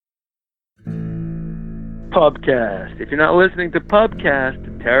Pubcast. If you're not listening to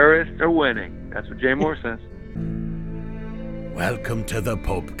Pubcast, terrorists are winning. That's what Jay Moore says. Welcome to the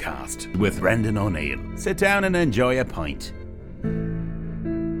Pubcast with Brendan O'Neill. Sit down and enjoy a pint.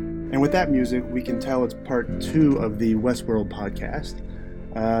 And with that music, we can tell it's part 2 of the Westworld podcast.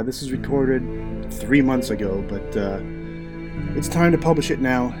 This was recorded 3 months ago, but it's time to publish it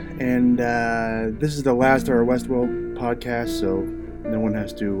now. And this is the last of our Westworld podcast, so no one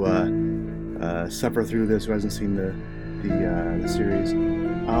has to suffer through this who hasn't seen the series.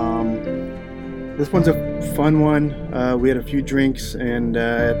 This one's a fun one. We had a few drinks, and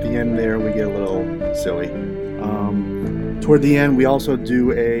at the end there, we get a little silly. Toward the end, we also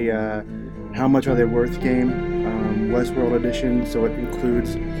do a How Much Are They Worth game, Westworld edition, so it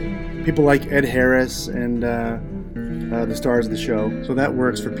includes people like Ed Harris and the stars of the show. So that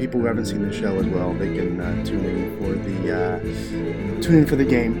works for people who haven't seen the show as well. They can tune in for the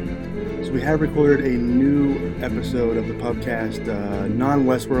game. So we have recorded a new episode of the Pubcast,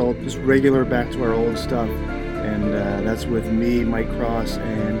 non-Westworld, just regular, back to our old stuff, and that's with me, Mike Cross,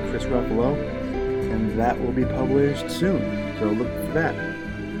 and Chris Ruffalo, and that will be published soon, so look for that.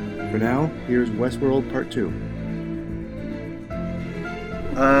 For now, here's Westworld Part 2.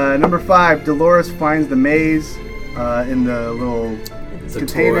 Number 5, Dolores finds the maze in the little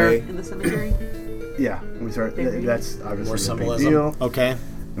container. In the cemetery? Yeah, we start. That's obviously more a symbolism. big deal. Okay.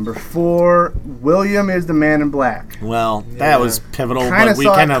 Number 4, William is the man in black. Well, that was pivotal, Kinda but we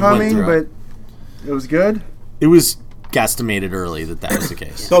saw kind it of went coming, through it. but it was good. It was guesstimated early that was the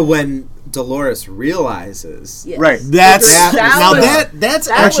case. But when Dolores realizes, Yes. Right. That's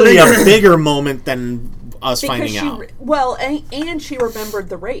actually a bigger moment than us finding out. And she remembered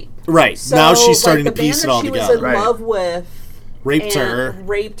the rape. Right. So, now she's starting like, to piece it all together. The man that she was in love with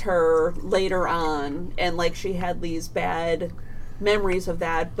raped her later on, and like she had these bad memories of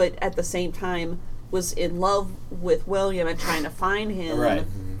that, but at the same time was in love with William and trying to find him. Right.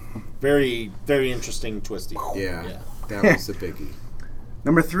 Very, very interesting, twisty. Yeah. That was the biggie.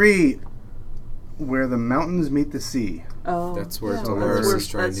 Number 3, Where the Mountains Meet the Sea. Oh, that's where Dolores is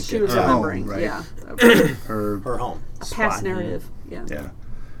trying to get she was to remembering. Home, right? Yeah, her home. A past narrative. Yeah.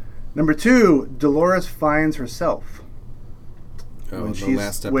 Number 2, Dolores finds herself. Oh, When the she's-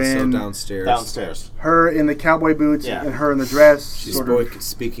 last when- episode downstairs. Downstairs. Her in the cowboy boots Yeah. and her in the dress. She's sort of,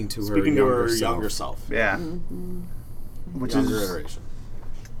 speaking to Speaking her to her younger younger self. self. yeah. Which Younger is iteration.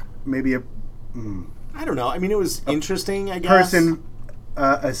 maybe a I don't know. I mean, it was interesting, I guess. person,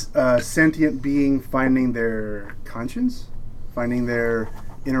 a sentient being finding their conscience, finding their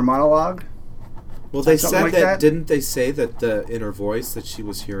inner monologue. Well, they Something said like that, that? didn't they say that the inner voice that she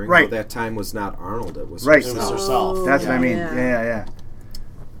was hearing Right. all that time was not Arnold, it was Right. It was herself. herself. That's what I mean. Yeah. Yeah.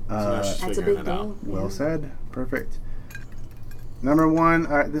 So now she's That's a figuring big it out. deal. Well said. Perfect. Number 1.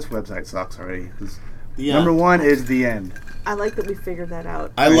 This website sucks already. The Number end. 1 is the end. I like that we figured that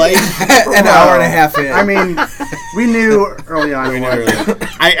out. I like... An hour and a half in. I mean, we knew early on.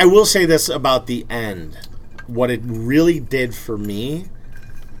 I will say this about the end. What it really did for me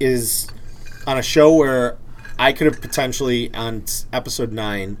is on a show where I could have potentially, on episode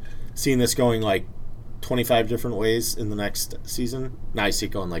 9, seen this going like 25 different ways in the next season. Now I see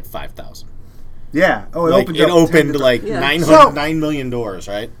it going like 5,000. Yeah. Oh, it Like, opened it up opened 10 like Yeah. 9 million doors,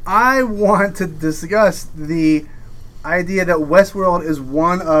 right? I want to discuss the idea that Westworld is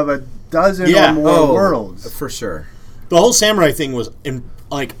one of a dozen Yeah. or more worlds. For sure. The whole samurai thing was,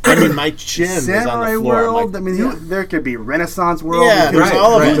 my chin was on Samurai the floor. I'm world. like, I mean, there could be Renaissance world. Yeah, there could there's be-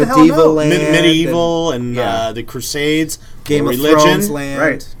 all of who it. the hell Medieval knows? land. medieval and yeah. the Crusades, Game of religion, Thrones land.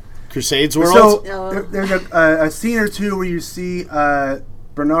 Right. Crusades world. So there's a scene or two where you see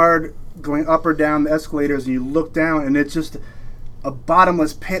Bernard going up or down the escalators, and you look down, and it's just a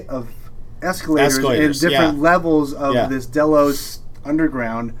bottomless pit of escalators in different levels of this Delos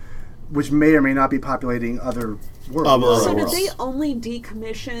underground, which may or may not be populating other worlds. So did they only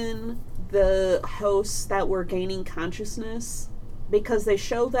decommission the hosts that were gaining consciousness? Because they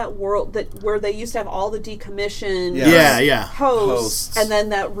show that world where they used to have all the decommissioned hosts, and then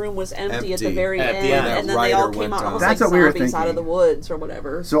that room was empty at the very end, and then they all came out almost like zombies out of the woods or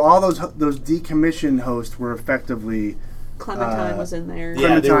whatever. So all those decommissioned hosts were effectively Clementine was in there.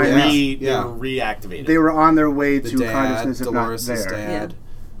 Yeah, they were Clementine, reactivated. They were on their way The to dad, consciousness, if Dolores' not there. dad.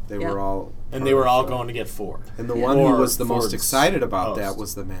 They were all... And they were all going to get 4. And the one who was the most excited about that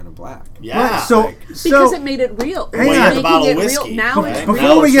was the Man in Black. Yeah. Right, because it made it real. Hang on. Making it real. Now it's real.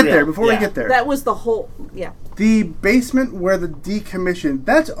 Before we get there. That was the whole... Yeah. The basement where the decommissioned,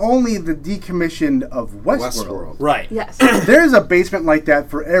 that's only the decommissioned of Westworld. Right. Yes. There's a basement like that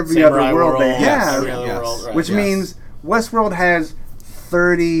for every Samurai other world they yes. have. Every other world, right. Which means Westworld has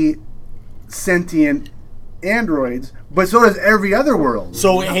 30 sentient androids, but so does every other world.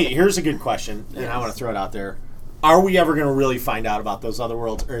 So, hey, here's a good question, and I want to throw it out there. Are we ever going to really find out about those other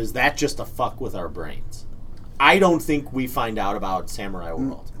worlds, or is that just a fuck with our brains? I don't think we find out about Samurai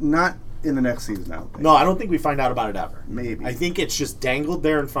World. Not in the next season, I don't think. No, I don't think we find out about it ever. Maybe. I think it's just dangled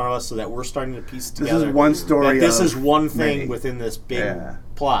there in front of us so that we're starting to piece together. This is one story. This is one thing many. within this big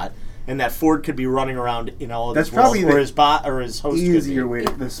plot, and that Ford could be running around in all of That's this world, probably or his bot, or his host. Easier way,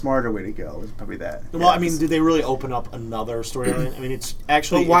 the smarter way to go is probably that. Well, I mean, did they really open up another storyline? I mean, it's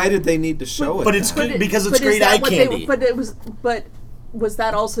actually. But why did they need to show it? But it's good because it's great eye candy. But was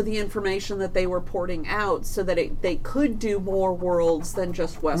that also the information that they were porting out so that they could do more worlds than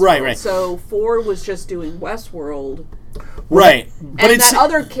just Westworld? Right. So Ford was just doing Westworld. Right. But and that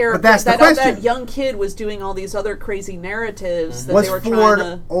other character, that young kid was doing all these other crazy narratives that was they were Ford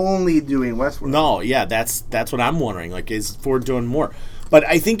trying to... only doing Westworld? No, yeah, that's what I'm wondering. Like, is Ford doing more? But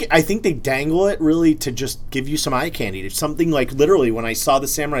I think they dangle it really to just give you some eye candy. It's something like, literally, when I saw the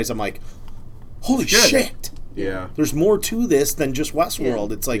Samurais, I'm like, holy shit. Yeah. There's more to this than just Westworld.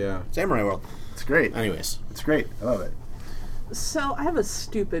 Yeah. It's like Samurai World. It's great. Anyways. It's great. I love it. So, I have a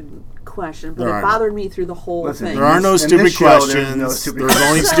stupid question, but it bothered me through the whole thing. There are no stupid questions. There's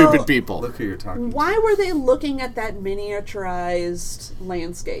only stupid people. Look who you're talking to. Why were they looking at that miniaturized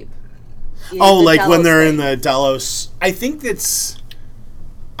landscape? Like when they're in the Delos. I think that's...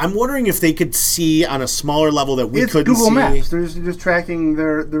 I'm wondering if they could see on a smaller level that we couldn't see. It's Google Maps. They're just tracking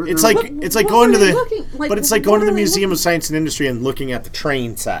their it's like going to the... But it's like going to the Museum of Science and Industry and looking at the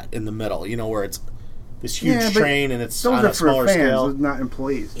train set in the middle, where it's this huge train and it's on a smaller scale. Those are not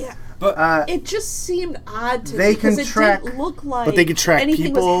employees. Yeah. But it just seemed odd to me because it didn't look like but they could track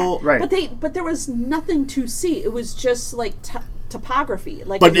people. Right. But there was nothing to see. It was just like topography.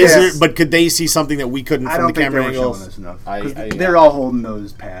 Like, but could they see something that we couldn't from the camera angle? They're all holding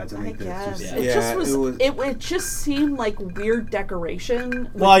those pads. I guess it just seemed like weird decoration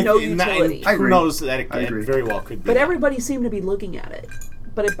with no utility. Who knows that it very well could be. But everybody seemed to be looking at it.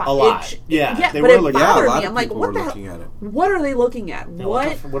 But it bothered me. I'm like, what the hell? What are they looking at?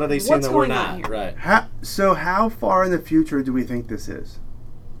 What are they seeing that we're not? Right. How far in the future do we think this is?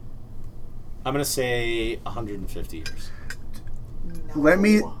 I'm going to say 150 years.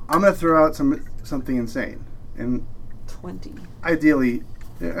 No. I'm going to throw out something insane. And 20. Ideally,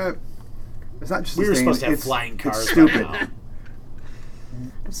 it's not just we were supposed to have flying cars. It's stupid.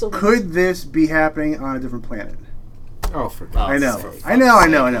 Could this be happening on a different planet? Oh, for God. I know.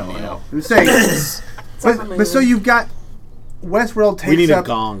 I'm saying, but so you've got Westworld takes up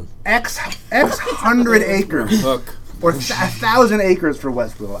X 100 acres, or 1,000 acres for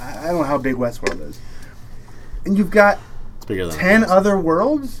Westworld. I don't know how big Westworld is, and you've got 10 other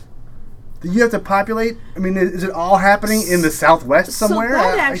worlds. Do you have to populate? I mean, is it all happening in the Southwest somewhere?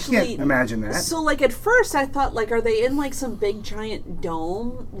 I can't imagine that. So, like, at first I thought, like, are they in, like, some big giant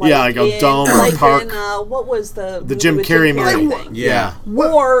dome? Like a dome or a park. What was the Jim Carrey movie thing? Yeah.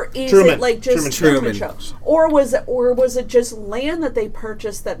 Or is it, like, just Truman Show? Or was it just land that they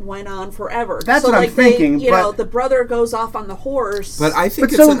purchased that went on forever? That's what I'm thinking. The brother goes off on the horse. But I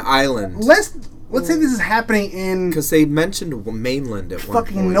think it's an island. Let's say this is happening in... Because they mentioned mainland at one point.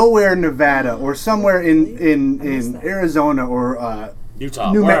 Fucking nowhere in Nevada, or somewhere in Arizona, or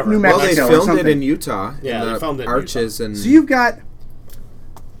Utah, New Mexico. Well, they filmed it in Utah. Yeah, in they filmed it Arches in Utah. And so you've got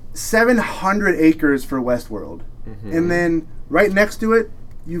 700 acres for Westworld. Mm-hmm. And then right next to it,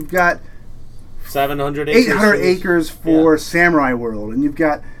 you've got 700 acres 800 acres for Samurai World. And you've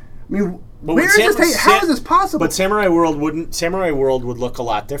got... I mean... How is this possible? But Samurai World would look a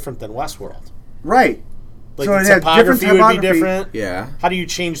lot different than Westworld. Right. Like so the topography would be different. Yeah. How do you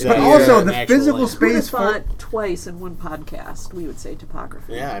change that? But also the physical space for twice in one podcast we would say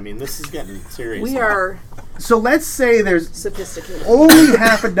topography. Yeah, I mean this is getting serious. We are. So let's say there's sophisticated. Only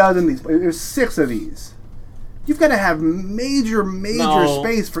half a dozen of these. There's 6 of these. You've got to have major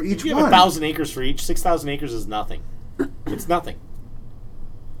space for each one. You have 1,000 acres for each. 6,000 acres is nothing. It's nothing.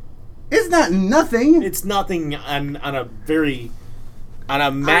 It's not nothing. It's nothing on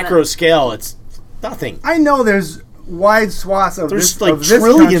a macro scale. It's nothing. I know there's wide swaths of there's this, like of this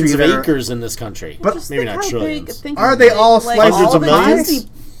trillions of acres in this country, but maybe not trillions. Are they all slices hundreds of millions?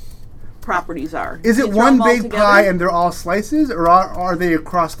 Disney properties are. Is it one big pie and they're all slices, or are they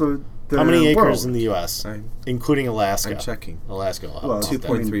across the How many acres world? in the U.S., including Alaska? I'm checking. Alaska. Well,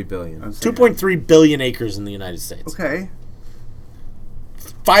 2.3 billion. 2.3 billion acres in the United States. Okay.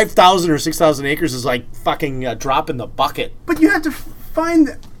 5,000 or 6,000 acres is like fucking a drop in the bucket. But you have to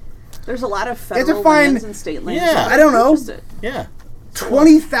find... There's a lot of federal lands and state lands. Yeah, I don't know. Yeah.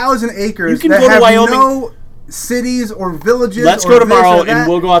 20,000 acres you can go to Wyoming. cities or villages. Let's or go tomorrow and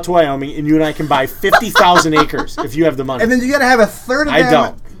we'll go out to Wyoming, and you and I can buy 50,000 acres if you have the money. And then you got to have a third of them. I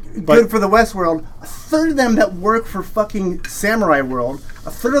don't. Good for the Westworld. A third of them that work for fucking Samurai World.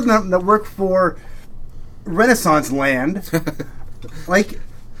 A third of them that work for Renaissance Land. Like,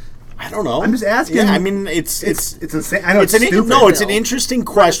 I don't know. I'm just asking. Yeah, I mean, it's insane. I know it's stupid. No, it's an interesting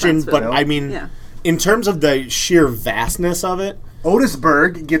question, but I mean, Yeah. in terms of the sheer vastness of it,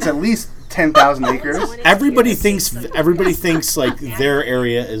 Otisburg gets at least 10,000 acres. everybody thinks like their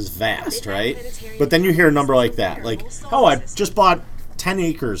area is vast, right? But then you hear a number like that, like, oh, I just bought 10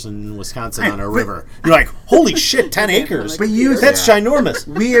 acres in Wisconsin on a river. You're like, holy shit, 10 acres. But that's ginormous.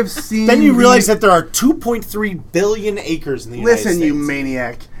 We have seen. Then you realize that there are 2.3 billion acres in the United States. Listen, you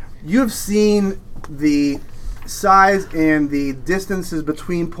maniac. You have seen the size and the distances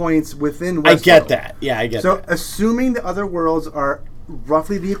between points within Westworld. I get that. Yeah, I get that. So, assuming the other worlds are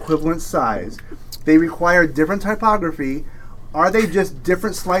roughly the equivalent size, they require different typography. Are they just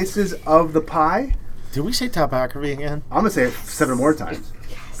different slices of the pie? Did we say topography again? I'm gonna say it 7 more times.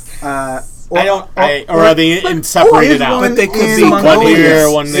 Or are they separated out? But they could be one here,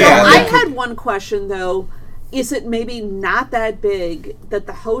 one there. So I had one question though. Is it maybe not that big that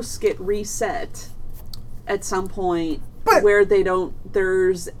the hosts get reset at some point where they don't?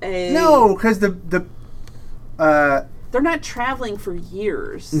 There's a no, because they're not traveling for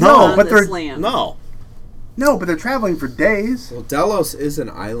years. No, but they're land. No, but they're traveling for days. Well, Delos is an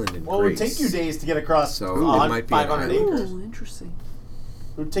island in Greece. Well, it would take you days to get across so it might be 500 acres. Oh, interesting.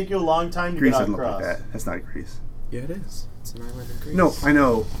 It would take you a long time to Greece get doesn't look across. like that. That's not Greece. Yeah, it is. It's an island in Greece.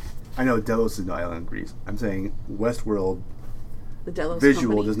 No, I know Delos is an island in Greece. I'm saying Westworld The Delos visual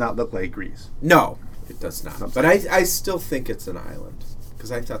company. does not look like Greece. No, it does not. But I still think it's an island because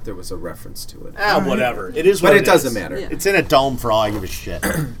I thought there was a reference to it. Whatever. It is but what it doesn't matter. Yeah. It's in a dome for all I give a shit.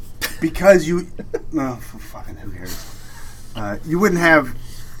 Because you... No, fucking who cares? You wouldn't have...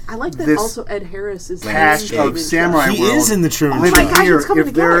 I like that this also Ed Harris is patch in of Truman Samurai Show. He World. is in the Truman living Show. Oh my gosh, here it's coming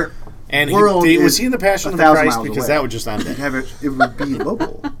if their together. And world was he is in the Passion of the 1,000 Christ? miles Because away. that would just end You'd it. have it would be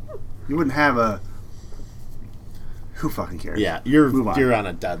local. You wouldn't have a... Who fucking cares? Yeah, Move on. you're on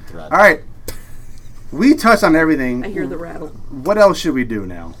a dead thread. All right. We touched on everything. I hear the rattle. What else should we do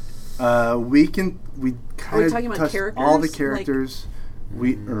now? We kind of talking about touched characters? all the characters.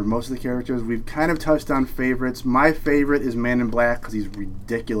 Or most of the characters. We've kind of touched on favorites. My favorite is Man in Black because he's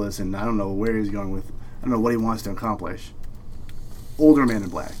ridiculous and I don't know where he's going with. I don't know what he wants to accomplish. Older Man in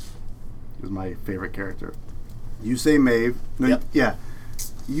Black is my favorite character. You say Maeve. No, Yep. Yeah.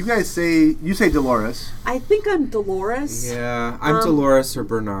 You say Dolores. I think I'm Dolores. Yeah, I'm Dolores or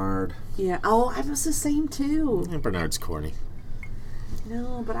Bernard. Yeah. Oh, I was the same too. Bernard's corny.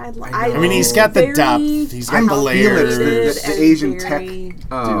 No, but I mean, he's got the depth. He's got the layers. The Asian tech.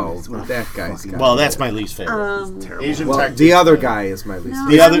 Oh, Dude, that guy's got Well, that's my least favorite. terrible. Asian Well, tech. the other guy is my least No.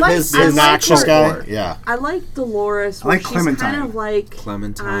 The favorite. other, I his like obnoxious her. guy. Yeah. I like Dolores. I like She's Clementine. kind of like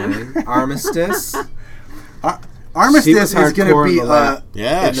Clementine. Armistice. Armistice She was is going to hardcore be in the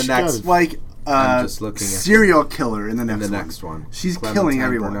Yeah. in the she's next- got like I'm just looking at serial killer in the in next the one. next one. She's Clementine, killing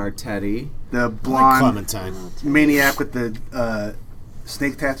everyone. Bernard, Teddy. The like blonde Clementine. maniac with the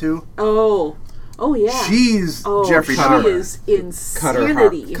snake tattoo. oh yeah. She's Jeffrey she Dahmer. is Cut her,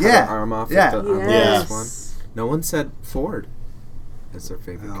 insanity. cut Yeah. her arm off Yeah. at the, on the Yes. last one. No one said Ford as their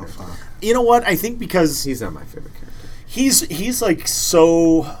favorite Oh, character. fuck. You know what? I think because He's not my favorite character. he's like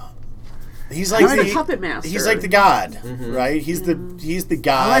so. He's like He's the puppet master. He's like the god, Mm-hmm. right? He's the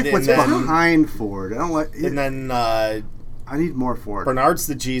god. I like what's and then, behind Ford. I don't like. And then I need more Ford. Bernard's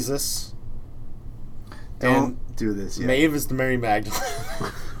the Jesus. Don't do this yet. Maeve is the Mary Magdalene.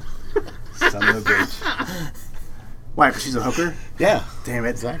 Son of a bitch. Why? 'Cause she's a hooker? Yeah, Damn it.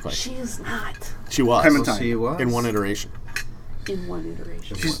 exactly. She is not She was Clementine. She was. in one iteration. in one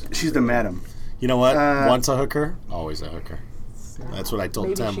iteration. She's the madam. You know what? Uh, Once a hooker, always a hooker. That's what I told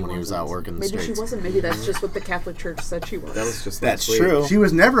Maybe Tim she when he was wasn't. out working the Maybe streets. she wasn't. Maybe that's just what the Catholic Church said she was. That was just That's last week. true. She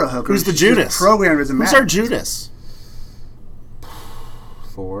was never a hooker. Who's the She was Judas? programmed as a Who's madam. our Judas?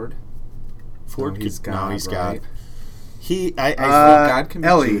 Ford. Ford. No, he's could- God, No, he's right? God. He. I God can be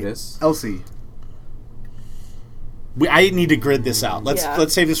Ellie. Judas. Elsie. I need to grid this out. Let's Yeah.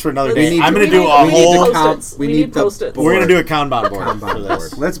 save this for another We day. need I'm to- going to we do need- a we need whole. to count. We need Post-its. We're going to do a Kanban board Kanban for this.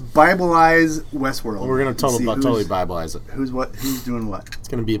 board. Let's Biblize Westworld. We're going to See totally Biblize it. Who's doing what? It's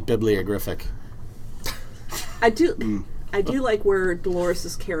going to be a bibliographic. I do like where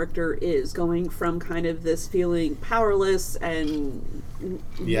Dolores' character is going from kind of this feeling powerless and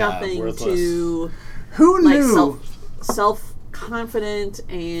Yeah, nothing worthless. to Who like knew? self confident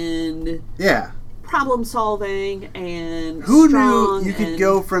and Yeah. problem solving and Who strong. knew you could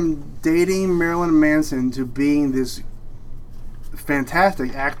go from dating Marilyn Manson to being this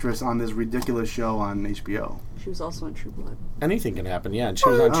fantastic actress on this ridiculous show on HBO? She was also on True Blood. Anything can happen, yeah. And she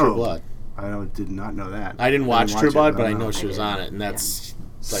was on True Blood. I did not know that. I didn't watch True Blood, but I know she was on it, and that's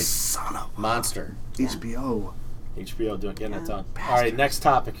like Son of a monster. HBO. HBO getting it done. All right, next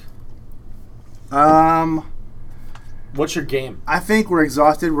topic. What's your game? I think we're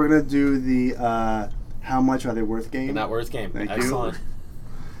exhausted. We're gonna do the how much are they worth game. The not worth game. Thank Excellent.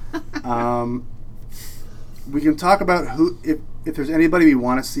 You. We can talk about who if there's anybody we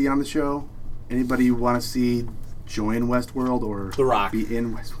want to see on the show. Anybody you want to see join Westworld or The Rock. be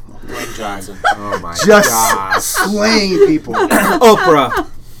in Westworld? Dwayne Johnson. Oh my Just god. slaying people. Oprah.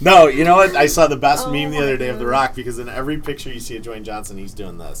 No, you know what? I saw the best meme the my other day of The God. Rock because in every picture you see of Dwayne Johnson, he's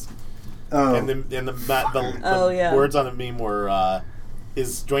doing this. Oh, And the words on the meme were,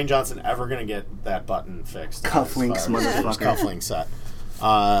 is Dwayne Johnson ever going to get that button fixed? Cufflinks, As far as his motherfucker. Cufflink set.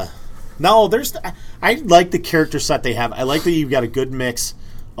 No, I like the character set they have. I like that you've got a good mix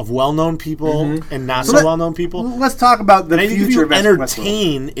of well-known people and not so well-known people. let's talk about the And I think future of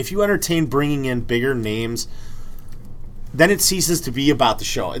if you entertain bringing in bigger names, then it ceases to be about the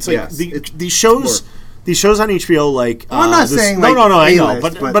show. It's like Yes, these shows on HBO, like I'm not saying, no, like, I know,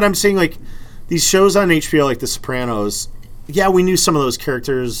 A-list, but I'm saying like these shows on HBO, like The Sopranos. Yeah, we knew some of those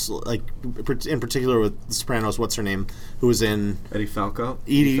characters, like in particular with The Sopranos. What's her name? Who was in Eddie Falco.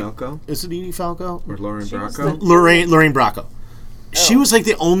 Edie Falco Is it Edie Falco or Lauren She was Bracco? Lorraine Bracco? She was like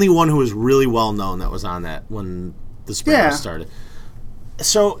the only one who was really well known that was on that when The Sopranos started.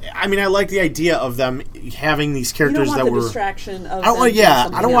 So, I mean, I like the idea of them having these You characters don't want that the were. distraction of I don't want. them doing Yeah, I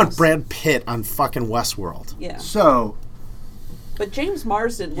something don't want else. Brad Pitt on fucking Westworld. Yeah, So but James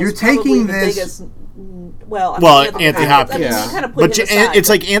Marsden was You're probably taking the this- biggest. Well, Anthony Hopkins. I mean, Yeah. you kind of put But him aside, it's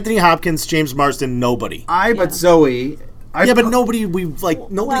like Anthony Hopkins, James Marsden, nobody. But Zoe. But nobody. Nobody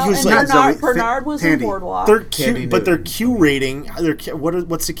well, who's and like. Zoe, Bernard was Tandy. in Boardwalk. They're Candy Q, but their Newton. Q rating.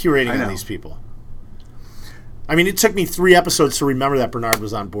 What's the Q rating I on know. these people? I mean, it took me 3 episodes to remember that Bernard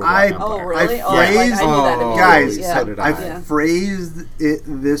was on Boardwalk Empire. Oh, really? I phrased- I knew that immediately. guys, Yeah. so did I. Yeah. phrased it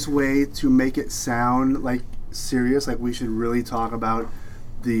this way to make it sound like serious, like we should really talk about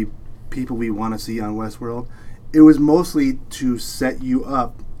the people we want to see on Westworld. It was mostly to set you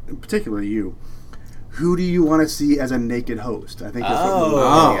up, particularly you. Who do you want to see as a naked host? I think that's what we Oh,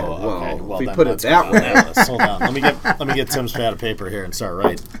 want. well, Well, if we then put it let's that go on way. that list. Hold on. Let me get Tim's pad of paper here and start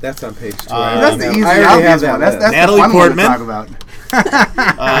writing. That's on page 2. That's the easy, I already have obvious that one. That's list. Natalie the fun Portman. one to talk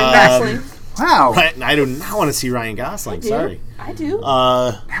about. Wrestling. Wow, I do not want to see Ryan Gosling. Sorry. I do.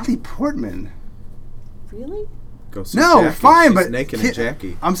 Natalie Portman. Really? Go see No, Jackie. fine, She's but naked ki- and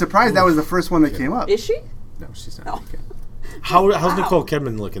Jackie. I'm surprised that was the first one that came up. Is she? No, she's not No. naked. How's Nicole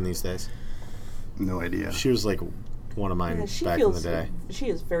Kidman looking these days? No idea. She was like one of mine Yeah, she back in the feels. day, She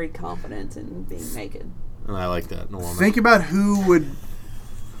is very confident in being naked. and I like that in a woman. Think about who would.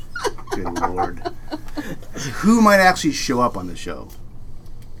 Good lord. Who might actually show up on the show?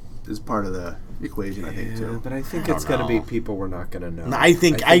 Is part of the equation, I think, Yeah, too. but I think I it's don't going to be know. people we're not going to know. I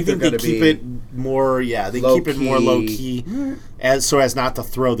think they're they gonna keep be it more. Yeah, they keep it more low key, as not to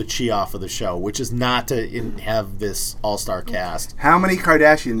throw the chi off of the show, which is not to have this all-star cast. How many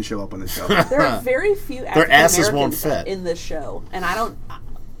Kardashians show up on the show? There are very few African asses won't Americans fit. in this show, and I don't.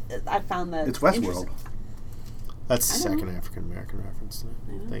 I found that It's Westworld. interesting. That's the I don't second African American reference.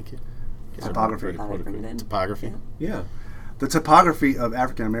 Thank you. Topography. Thought I bring it in. Topography. Yeah. The topography of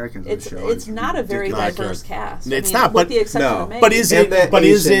African Americans on the show. It's is not a very ridiculous. diverse cast. It's I mean, not, with but- the exception No. of Meg. But is And it? that But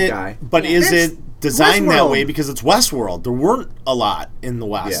is Asian it? guy. But is It's it designed that Westworld. way because it's Westworld? There weren't a lot in the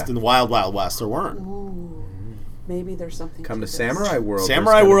West, Yeah. in the Wild Wild West. There weren't. Maybe there's something. Come to this. Samurai World.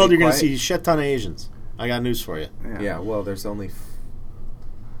 Samurai there's World, be you're going to quite- see a shit ton of Asians. I got news for you. Yeah, well, there's only.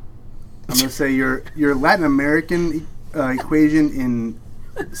 I'm going to say your Latin American equation in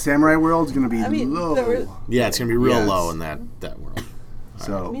Samurai World is going to be I mean, low. there were- Yeah, it's going to be real Yes. low in that world.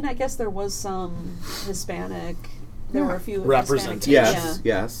 So I mean, I guess there was some Hispanic. There were a few Representation. Hispanic- Yes,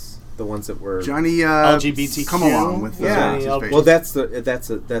 yes. The ones that were. Johnny LGBTQ. come along with Yeah. what's his face? Well,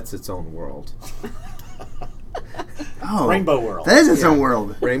 that's its own world. oh, Rainbow World. That is its own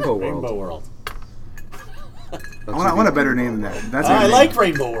world. Rainbow World. Rainbow World. I want a better name than that. That's I a like name.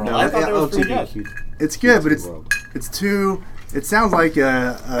 Rainbow World. I thought that was pretty good. LGBTQ. It's good, but World. it's too. It sounds like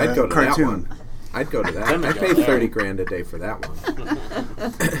a I'd go to cartoon. that one. I'd go to that. Then we I'd go pay there. $30,000 a day for that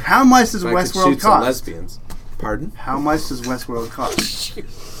one. How much does If I could Westworld shoot some cost? lesbians. Pardon? How much does Westworld cost?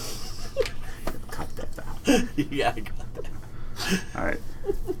 Cut that out. Yeah, I got that. All right.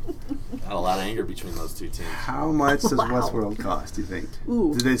 Got a lot of anger between those two teams. How much does Westworld cost, do you think?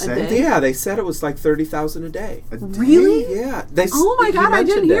 Ooh, did they say? Yeah, they said it was like $30,000 a day. Really? Yeah. Oh my God, I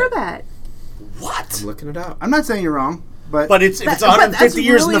didn't hear that. What? I'm looking it up. I'm not saying you're wrong, but if it's 150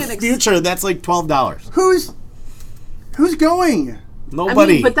 years in the future, that's like $12. Who's going? Nobody. I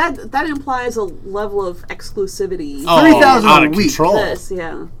mean, but that implies a level of exclusivity. $30,000 out a of week. control. This,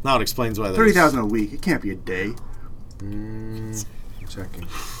 yeah. Now it explains why. $30,000 a week. It can't be a day. Checking.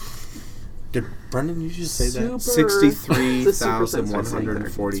 Did Brendan, you just say that?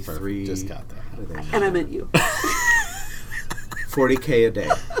 63,143. Just got that. And I meant you. $40K a day.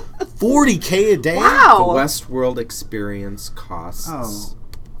 $40K a day. Wow. The Westworld experience costs.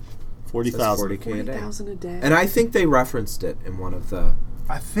 40,000. $40K a day. $40,000 a day. And I think they referenced it in one of the.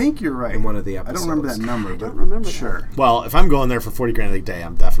 I think you're right. In one of the episodes. I don't remember that number, but don't remember sure. that. Well, if I'm going there for 40 grand a day,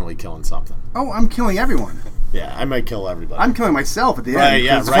 I'm definitely killing something. Oh, I'm killing everyone. Yeah, I might kill everybody. I'm killing myself at the Right, end.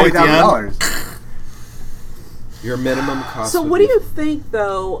 yeah, It's right at the $40,000. Your minimum cost. So what do you think,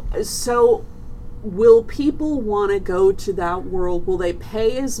 though? So will people want to go to that world? Will they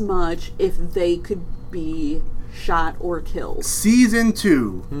pay as much if they could be shot or killed? Season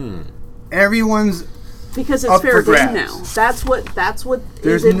 2. Everyone's Because it's up fair for game grabs. now. That's what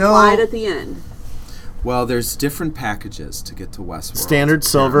There's is implied no- at the end. Well, there's different packages to get to Westworld. Standard,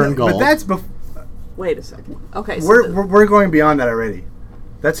 silver, and gold. But that's Wait a second. Okay, so we're going beyond that already.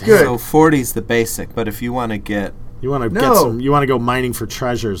 That's good. So 40's the basic, but if you want to get You want to get some. You want to go mining for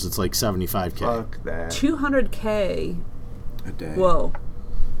treasures. It's like 75K. Fuck that. $200K. a day. Whoa.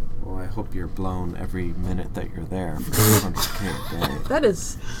 Well, I hope you're blown every minute that you're there for $200K a day. That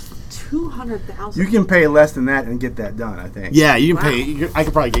is $200,000. You can pay less than that and get that done, I think. Yeah, you can Wow. pay. I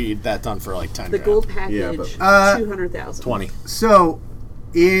could probably get you that done for like 10 The grand. gold package, Yeah, but- 200,000. 20. So,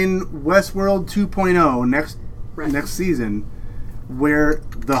 in Westworld 2.0 next season, where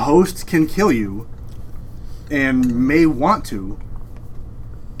the host can kill you and may want to,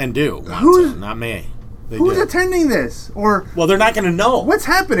 And do. Want Who's- to, not me. They who's do. attending this? Or Well, they're not going to know. what's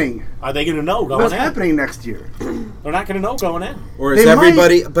happening? Are they going to know going What's in? happening next year? They're not going to know going in. Or is They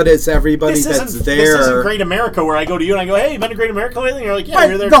everybody? But is everybody This that's isn't, there? this isn't Great America where I go to you and I go, hey, you been to Great America lately? And you're like, yeah, Right,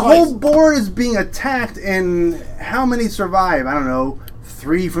 you're there the twice. whole board is being attacked, and how many survive? I don't know.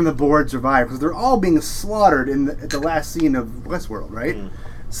 3 from the board survive because they're all being slaughtered at the last scene of Westworld, right?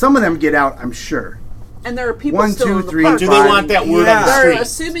 Some of them get out, I'm sure. And there are people 1, still 2, in the 3, park. Do they want that word Yeah. on the There are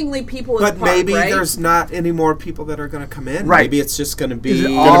street? assumingly people in But the park, maybe right? there's not any more people that are going to come in. Right. Maybe it's just going to Is it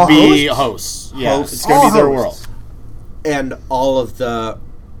be all Going to be hosts? hosts. Yeah, Hosts. it's going to All be their hosts. world. and all of the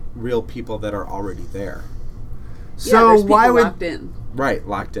real people that are already there. yeah, So there's why people would locked in. Right,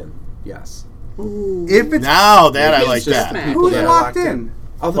 locked in. Yes. if it's Now that I Maybe like it's just that. the people who's that are locked in?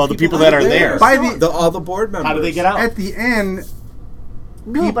 All Well, the people that are there. By the- all the board members. How do they get out? At the end,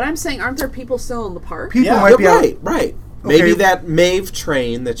 No, but I'm saying, aren't there people still in the park? people Yeah. might be out. Right. Okay. Maybe that Maeve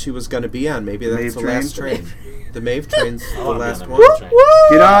train that she was going to be on. Maybe that's Maeve the train? last train. The Maeve train's the wanna be last on the one. Maeve train.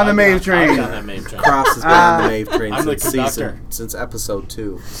 Get on the Maeve I was train. on that Maeve train. Cross has been on the Maeve train I'm the since conductor. since episode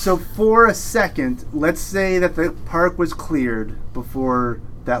 2. So for a second, let's say that the park was cleared before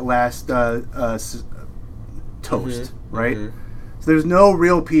that last toast, right? So there's no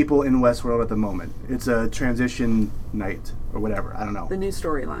real people in Westworld at the moment. It's a transition night or whatever. I don't know. The new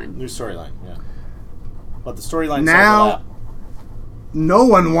storyline. New storyline, yeah. But the storyline Now- overlap. No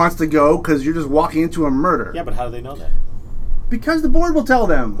one wants to go because you're just walking into a murder. Yeah, but how do they know that? Because the board will tell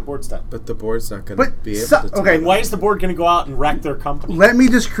The them. board's done. But the board's not going to But be able so- to tell okay. them. Why is the board going to go out and wreck their company? Let me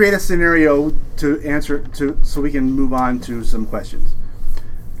just create a scenario to answer so we can move on to some questions.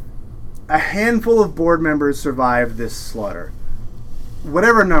 A handful of board members survive this slaughter.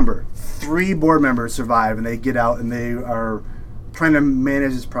 Whatever number, 3 board members survive and they get out and they are trying to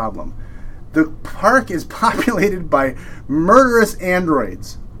manage this problem. The park is populated by murderous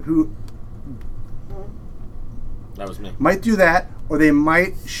androids who That was me. might do that, or they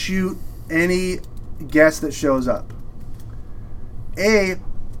might shoot any guest that shows up.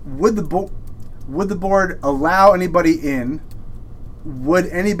 Would the board allow anybody in? Would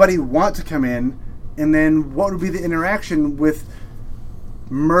anybody want to come in? And then what would be the interaction with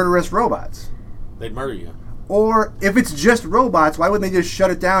murderous robots? They'd murder you. Or if it's just robots, why wouldn't they just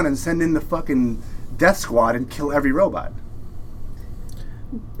shut it down and send in the fucking death squad and kill every robot?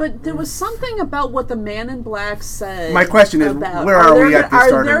 But there was something about what the Man in Black said. My question is, about, where are we at the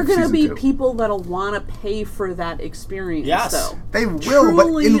start Are there of going to season be 2? people that'll want to pay for that experience? Yes. though? They will, but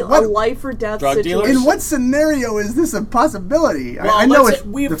Truly in what a life or death Drug situation. dealers? in what scenario is this a possibility? Well, I know let's it's say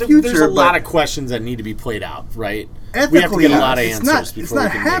we have the to, future, there's a lot but of questions that need to be played out, right? We have to ethically, get a lot of it's answers not- before it's we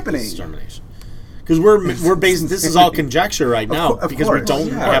not can happening. make this determination. Because we're basing this is all conjecture right now Of because course. we don't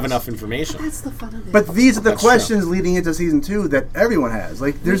Yeah. have enough information. That's the fun of it. But these are the That's questions leading into season 2 that everyone has.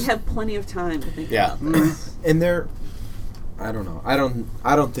 Like, we there's have plenty of time to think. Yeah. about this. And there, I don't know.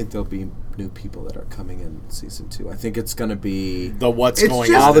 I don't think there'll be new people that are coming in season 2. I think it's going to be What's It's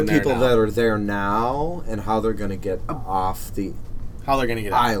going just- on all the in there people now. that are there now and how they're going to get off the How they're going to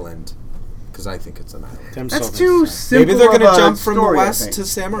get out. island. Because I think it's an island. Tim that's still too thinks simple. Maybe they're going going to to jump from the story, I west think. to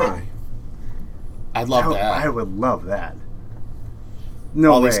samurai. so. I'd love that. I would love that.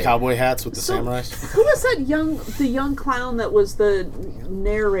 No all way. these cowboy hats with the So, samurais. who was the young clown that was the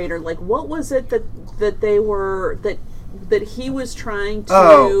narrator? Like, what was it that they were that he was trying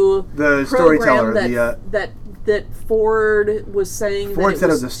to the program storyteller, that Ford was saying Ford that said it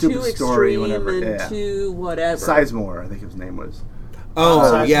it was was a stupid too story, extreme whatever, and yeah. too whatever. Sizemore, I think his name was.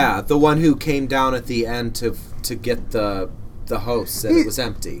 Oh, yeah. The one who came down at the end to get the host said it was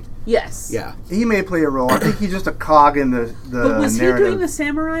empty. Yes. Yeah. He may play a role. I think he's just a cog in the But was he narrative. doing the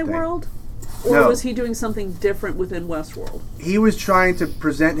samurai thing. world? Or No. was he doing something different within Westworld? He was trying to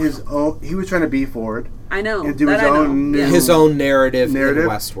present his own. He was trying to be Ford. I know. And do that his I know. own Yeah. new- His own narrative in Narrative?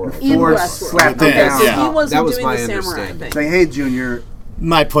 Westworld. In Ford Westworld. slapped Okay, him down. So yeah. he wasn't That was doing my the samurai understanding. thing. Saying, "Hey, Junior,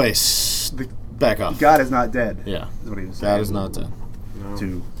 My place. Back off. God is not dead." Yeah. Is what he was saying. God is not dead. No.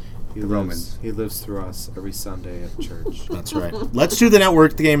 To He the lives, Romans. He lives through us every Sunday at church. That's right. Let's do the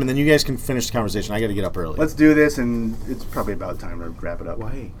network game, and then you guys can finish the conversation. I got to get up early. Let's do this, and it's probably about time to wrap it up.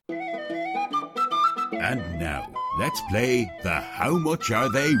 Why? And now, let's play the How Much Are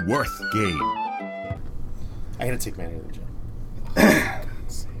They Worth game. I got to take Manny to the gym.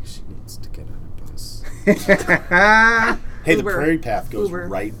 She needs to get on a bus. Hey, the Uber. Prairie Path goes Uber.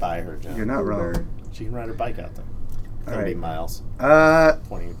 right by her gym. You're not wrong. She can ride her bike out there. All 30 right. miles.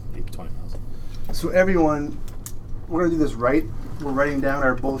 20 miles. So everyone, we're gonna do this right. We're writing down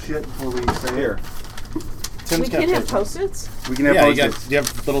our bullshit before we say Here. it. Tim's We got can't have paper. Post-its? We can have Yeah, post-its. do you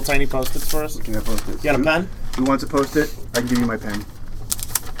have little tiny post-its for us? We can have post-its. You got a pen? Who wants a post-it? I can give you my pen.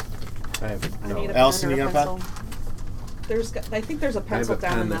 I have I no. need a Allison, pen or you a got a pen? pencil. I think there's a pencil a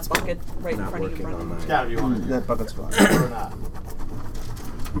down pen in that that's bucket right in not front of you, working all Brendan. night. Yeah, if you want That bucket's fine. or not.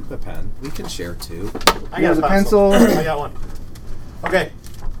 The pen. We can share too. I Here's got a pencil. I got one. Okay.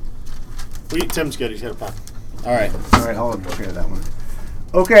 Tim's good. He's got a pen. All right. All right, I'll share that one.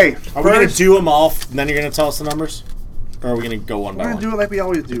 Okay. Are we going to do them all, and then you're going to tell us the numbers? Or are we going to go one We're by gonna one? do it like we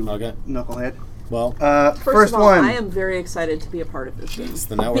always do. Okay. Knucklehead. Well, First of all, one. I am very excited to be a part of this game. it's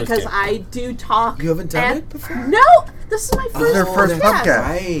the network Because game. I do talk. You haven't done at- it before? No! This is my first their first podcast.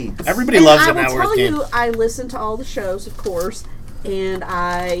 Right. Everybody And loves I the will network tell game. you, I listen to all the shows, of course, and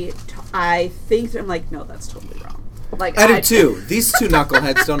I think I'm like, no, that's totally wrong. Like I do too. These two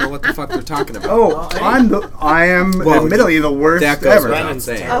knuckleheads don't know what the fuck they're talking about. Oh, I am Well, admittedly the worst that goes ever. without Brennan's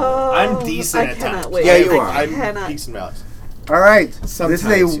saying. Oh, I'm decent I at cannot times. wait. Yeah, you I are. I'm cannot. peaks and valleys. All right. This is Sometimes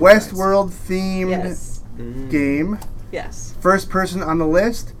a you guys. Westworld themed Yes. game. Yes. First person on the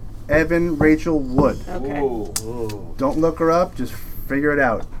list, Evan Rachel Wood. Okay. Ooh. Don't look her up. Just figure it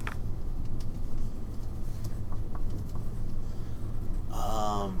out.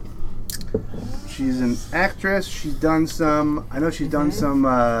 She's an actress. She's done some. I know she's done some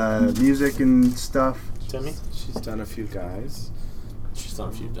music and stuff. Timmy? She's done a few guys. She's done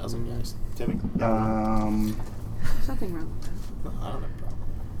a few dozen guys. Timmy? Um, There's nothing wrong with that. No, I don't have a problem.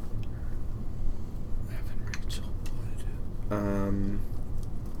 Evan Rachel Wood.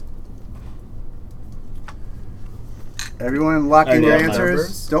 everyone, lock I in your love answers.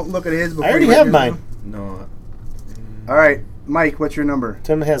 numbers. Don't look at his. Before I already you look have at mine. his. No. All right, Mike. What's your number?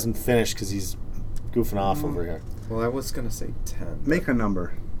 Tim hasn't finished because he's goofing off over here. Well, I was gonna say 10. Make a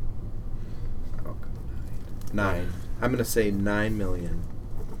number. Oh, come on. 9. I'm gonna say 9 million.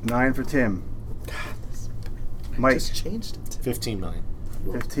 9 for Tim. I Mike. just changed it. 15 million.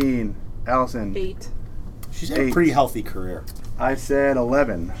 15. Allison. 8. She's had a 8. pretty healthy career. I said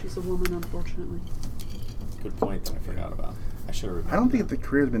 11. She's a woman, unfortunately. Good point that I forgot about. I should have remembered. I don't think that. the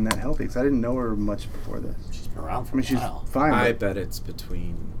career's been that healthy because I didn't know her much before this. She's been around for I mean, a she's while. fine. I but- bet it's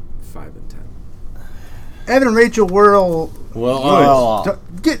between 5 and 10. Evan Rachel Wood. Well,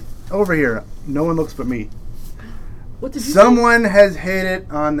 Get over here. No one looks but me. What did you say? Someone has hit it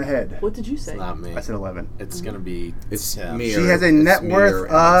on the head. What did you say? it's not me. I said 11. It's going to be It's Tim. me. She or- has a it's net me worth or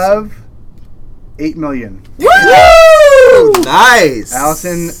Allison. of $8 million. Woo! Nice.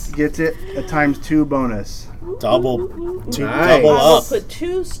 Allison gets it a ×2 bonus. Double Nice. I double will up. put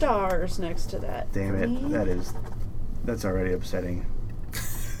 2 stars next to that. Damn it. That's already upsetting.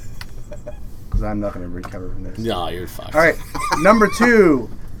 Because I'm not going to recover from this. No, you're fine. All right. Number 2.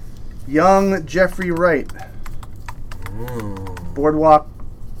 Young Jeffrey Wright. Boardwalk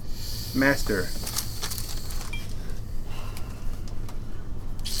Master.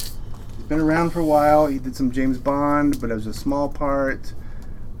 been around for a while. He did some James Bond, but it was a small part.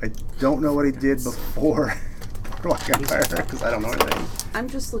 I don't know what he did before Boardwalk Empire because I don't know anything. I'm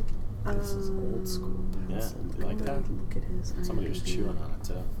just looking. This is old school. Yeah, you like that? Look at his Somebody was IMDb. chewing on it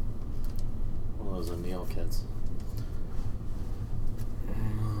too. One of those O'Neill kids.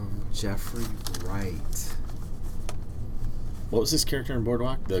 Jeffrey Wright. What was his character in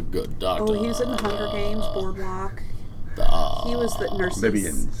Boardwalk? The good doctor. Oh, he was in the Hunger Games, Boardwalk. The He was the Narcissus.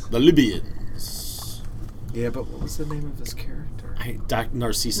 Libyans. The Libyans. Yeah, but what was the name of his character?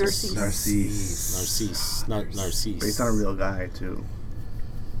 Narcissus. Narcisse. Narcisse. Based on a real guy, too.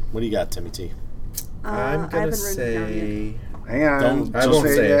 What do you got, Timmy T? I'm I gonna haven't written it down say. Hang on. Don't- I won't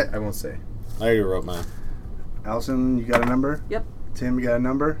say say. it. I won't say. I already wrote mine. Allison, you got a number? Yep. Tim, you got a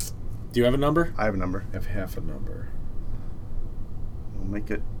number? Do you have a number? I have a number. I have half a number. We'll make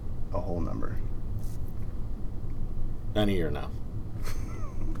it a whole number. None of your now.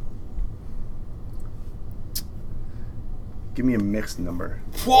 Give me a mixed number.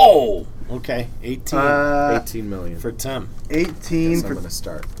 Whoa! Okay, 18 18 million. for Tim. 18 Guess I'm for gonna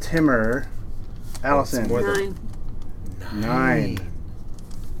start. Timmer. Allison. more than- 9. 9.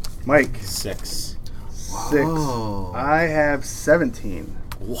 Mike. 6. 6. Whoa. I have 17.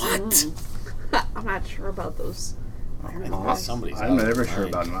 What? I'm not sure about those. Somebody's I'm out never of sure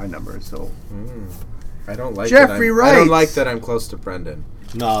mind. about my numbers, so. I don't like Jeffrey that. I Wright. don't like that I'm close to Brendan.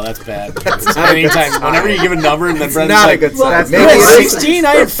 No, that's bad. Anytime, whenever you give a number and then It's Brendan's not like, a good sign. that's "You not had a good 16,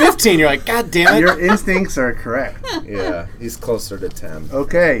 I had 15. You're like, God damn it. Your instincts are correct. Yeah, he's closer to 10.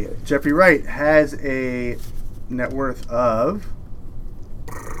 Okay, Jeffrey Wright has a net worth of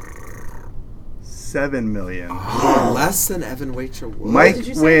 $7 million. Less than Evan Wacher Wood. Mike did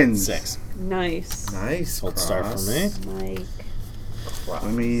you say? wins. 6. Nice. Nice. Hold star for Cross. me. Mike. Let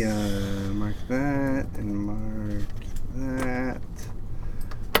me mark that and mark that.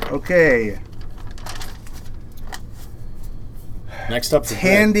 Okay. Next up for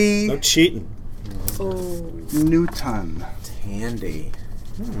Tandy Greg. No cheating. Oh. Newton. Tandy.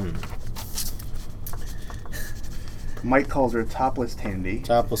 Mike calls her topless Tandy.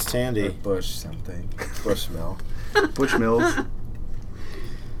 Topless Or Tandy. Bush something. Bushmill. Bushmills.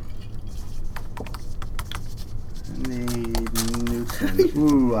 Newton.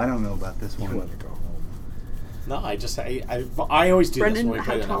 Ooh, I don't know about this You one. want to go home. No, I always do Brendan, this when we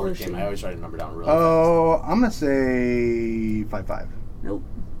play how the tall network is game. she? I always write a number down really Oh, I'm gonna say 5'5". Nope.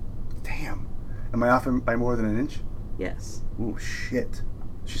 Damn. Am I off by more than an inch? Yes. Ooh, shit.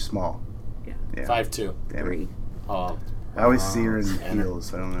 She's small. Yeah. Yeah. 5'2". Damn it. 3. Oh, I always see her in Spinner. heels,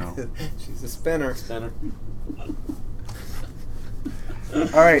 so I don't know. She's a spinner. center.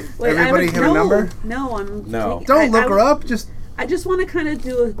 All right, Wait, everybody have a number? No, I'm. No. Don't look her up. Just I just want to kind of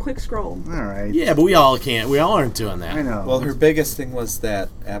do a quick scroll. all right. Yeah, but we all can't. We all aren't doing that. I know. Well, her biggest thing was that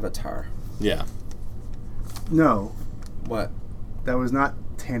Avatar. Yeah. No, What? that was not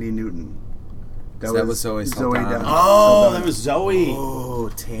Tandy Newton. That was Zoe Saldana. Oh, Saldana. that was Zoe. Oh,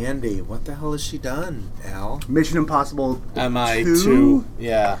 Tandy. What the hell has she done, Al? Mission Impossible MI2.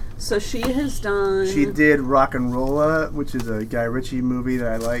 Yeah. So she has done. She did Rock and Rolla, which is a Guy Ritchie movie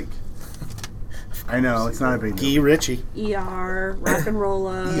that I like. I know it's not a big Guy deal. Ritchie. ER, Rock and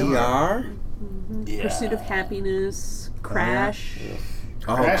Rolla, ER? Yeah. Pursuit of Happiness, Crash.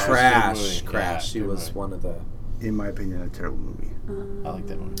 Oh, Crash was a good Crash. movie. Crash. Yeah, She good was movie. one of the... In my opinion, a terrible movie. I like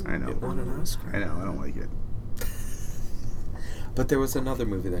that one. I know. It won an Oscar. I know. I don't like it. But there was another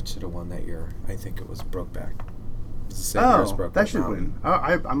movie that should have won that year. I think it was Brokeback. It was the same year as Oh, Brokeback that should Mountain.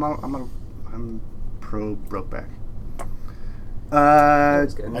 win. I'm pro Brokeback.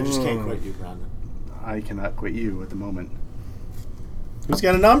 was good. I just can't quit you, Brandon. I cannot quit you at the moment. Who's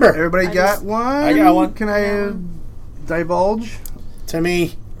got a number? Everybody I got just- one? I got one. Can I divulge?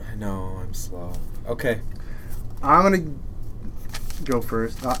 Timmy. I know, I'm slow. Okay. I'm going to go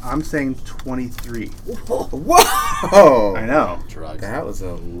first. I'm saying 23. Whoa! I know. Drugs. That was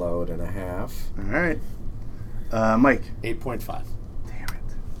a load and a half. All right. Mike. 8.5. Damn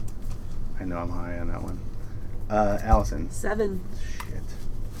it. I know I'm high on that one. Allison. 7. Shit.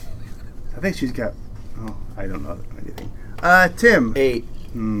 I think she's got... Oh, I don't know anything. Tim. 8.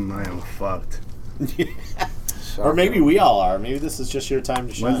 I am fucked. Or maybe we all are. Maybe this is just your time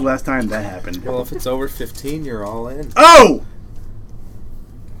to shine. When's the last time that happened? Well, if it's over 15, you're all in. Oh!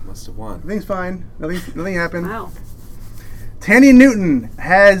 Must have won. Everything's fine. Nothing happened. Wow. Tandy Newton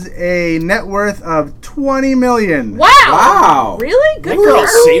has a net worth of $20 million. Wow. Wow. Really? Good That for girl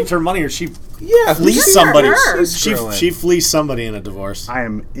her. saved her money, or she Yeah, fleeced Good for somebody. her. She fleeced somebody in a divorce. I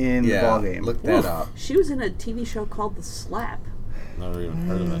am in the ball game. Look that up. She was in a TV show called The Slap. Never even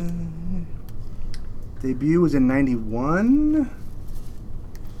heard of it. Debut was in 91.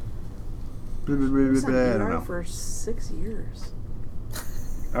 He's on I don't PR know. for 6 years.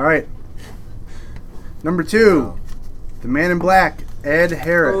 All right. Number 2, the Man in Black, Ed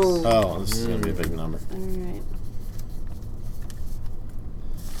Harris. Oh, this is going to be a big number. All right.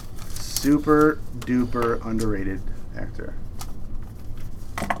 Super duper underrated actor.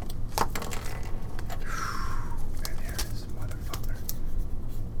 Ed Harris, motherfucker.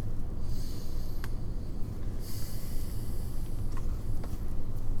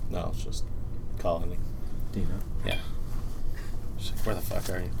 No, it's just calling me. Dina. Yeah. She's like, where the fuck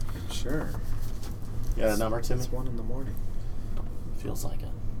are you? Sure. You got a number, Timmy? It's 1 in the morning. Feels like it.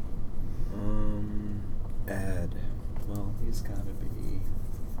 Ed. Well, he's got to be.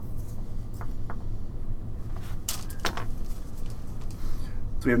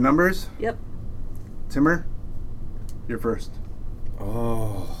 So we have numbers. Yep. Timmer, you're first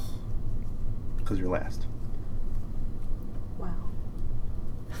Oh. because you're last. Wow.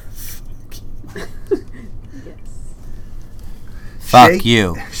 Yes. Fuck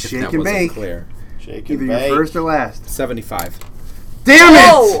you. Shake That and wasn't bake. clear. Shake Either and you're bake. first or last. 75. Damn it!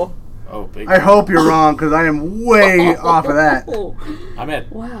 Oh! Oh, big. I hope you're wrong because I am way off of that. I'm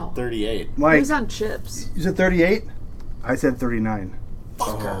at Wow. 38. Mike, He's on chips. you said 38? I said 39.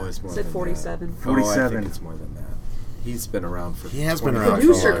 Oh, it's more Said than 47. That. 47. Oh, I think it's more than that. He's been around for. He has been 25 around for a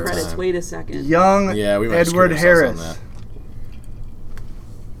Producer long credits. time. Wait a second. Young Yeah, we might have Edward screwed ourselves Harris.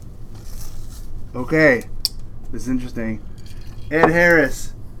 on Okay, this is interesting. Ed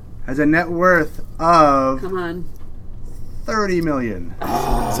Harris has a net worth of Come on. $30 million.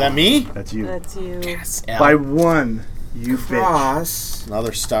 that. Is that me? That's you. That's you. Yes. By 1, you bitch. Cross.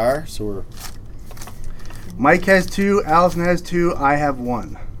 Another star, so we're... Mike has 2, Allison has 2, I have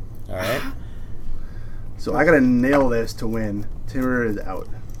 1. All right. So I gotta nail this to win. Timmer is out,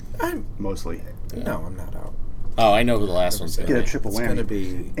 I'm. mostly. No, I'm not out. Oh, I know who the last one's going Get to a be. triple It's going to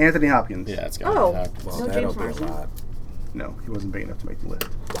whammy. be. Anthony Hopkins. Yeah, it's going Oh. to be. Well, No that'll James be a Marsden? lot. No, he wasn't big enough to make the list.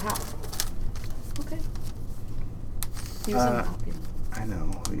 Wow. Okay. He was on Hopkins. I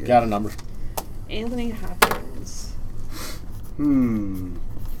know. Yeah. Got a number. Anthony Hopkins. Hmm.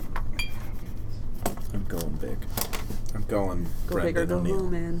 I'm going big. I'm going. Go big or Brendan go O'Neill.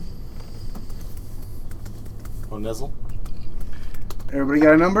 home, man. Oh, Nizzle? Everybody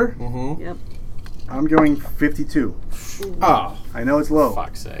got a number? Mm-hmm. Yep. I'm going 52. Oh. I know it's low.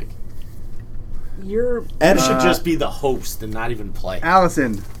 Fuck's sake. You're. Ed should just be the host and not even play.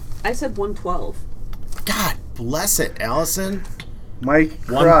 Allison, I said 112. God bless it, Allison. Mike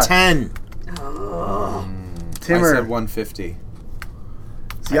Cross, 110. Oh. I Timmer. said 150.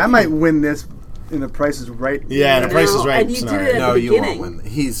 See, I might win this in the Price is Right. Yeah, the Price is Right And you did scenario. it at No, the you beginning. won't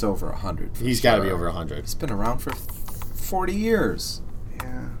win. He's over 100. for He's got to be sure. over 100. He's been around for 40 years.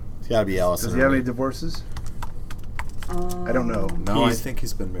 Yeah. It's got to be Allison. Does he have any divorces? I don't know. No, I He's- think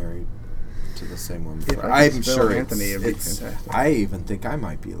he's been married to the same woman. If I could I'm spell sure Anthony, it'd be it's fantastic. I even think I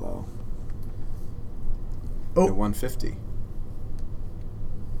might be low. Oh. At 150.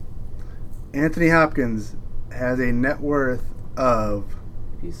 Anthony Hopkins has a net worth of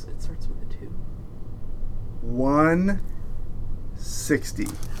It starts with a 2. 160.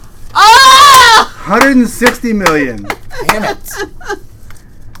 Ah! 160 million. Damn it.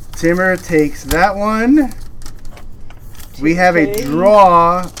 Timmer takes that one. We have a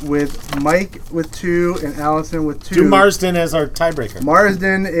draw with Mike with 2 and Allison with 2. Do Marsden as our tiebreaker.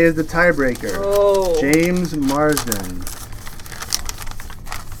 Marsden is the tiebreaker. Oh. James Marsden.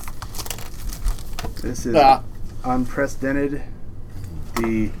 This is unprecedented.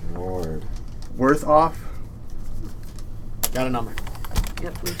 The Lord. worth off. Got a number.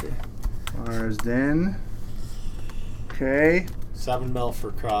 Yep, me too. Marsden. Okay. 7 mil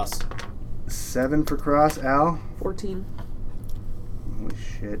for Cross. 7 for Cross. Al. 14. Holy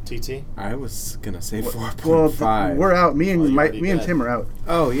shit. TT. I was gonna say Well, 4.5. we're out. Me and Oh, you Mike, already me and bet. Tim are out.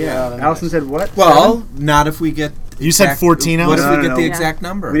 Oh yeah. Allison said what? Well, not if we get. You said 14, What if Allison? we No, get no, the no. exact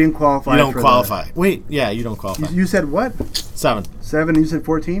number? We didn't qualify. You don't for the- qualify. Wait, yeah, you don't qualify. You said what? 7. 7. You said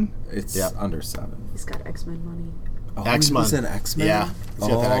 14. It's Yep. under 7. He's got X-Men money. Oh, X-Men. He was in X-Men? Yeah. He's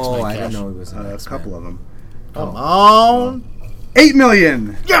got that Oh, X-Men I didn't cash. know he was in A X-Men. couple of them. Come on. 8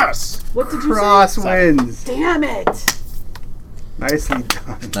 million. Yes. What did you Cross say? wins. Damn it! Nicely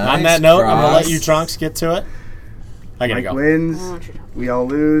done. Nice On that note, I'm going to let cross. you Trunks get to it. I got to Mike go. wins. I don't know what you're talking We all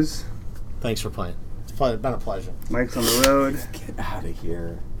lose. Thanks for playing. It's been a pleasure. Mike's on the road. Get out of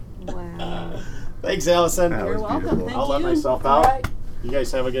here. about. Wow. Thanks, Allison. That You're was welcome. beautiful. Thank I'll let you. myself All out. right. You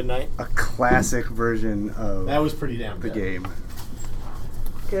guys have a good night. A classic version of That was pretty damn the good. game.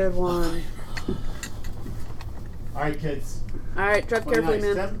 Good one. All right, kids. All right, drive carefully,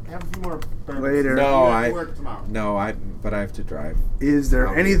 man. Have a few more Later. But I have to drive. Is there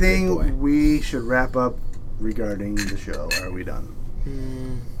I'll be a good boy. anything we should wrap up regarding the show? Are we done?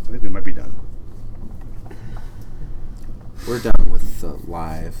 I think we might be done. We're done with the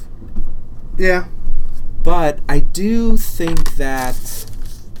live. Yeah. But I do think that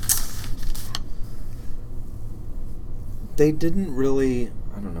they didn't really...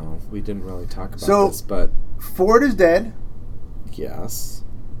 I don't know. We didn't really talk about this, but... Ford is dead. Yes.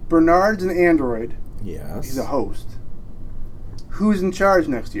 Bernard's an android. Yes. He's a host. Who's in charge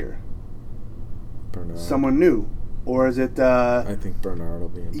next year? Bernard. Someone new. Or is it I think Bernard will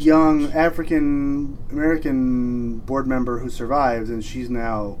be in charge. young African-American board member who survives and she's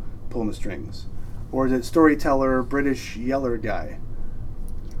now pulling the strings? Or is it storyteller, British Yeller guy?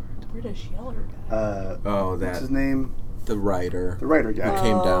 British Yeller guy. What's his name? The writer. The writer guy. Who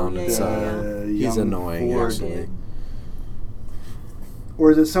came down. Yeah. He's annoying, Ford. actually.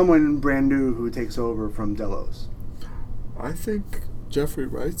 Or is it someone brand new who takes over from Delos? I think Jeffrey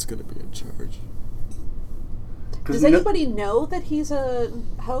Wright's going to be in charge. Does anybody know that he's a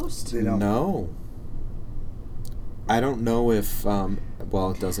host? They don't. No. I don't know if,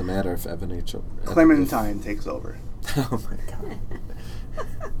 it doesn't matter if Evan H. Clementine takes over. Oh my God.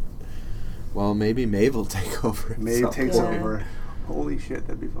 Well, maybe Maeve will take over. Maeve takes over. Holy shit,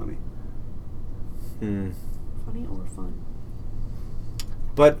 that'd be funny. Funny or fun?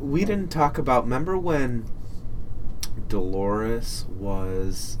 But we didn't talk about, remember when Dolores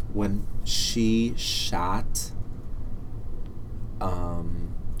was, when she shot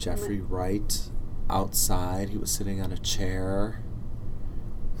Jeffrey Wright outside? He was sitting on a chair.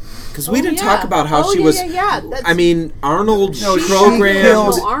 Because we didn't talk about how she was... I mean, Arnold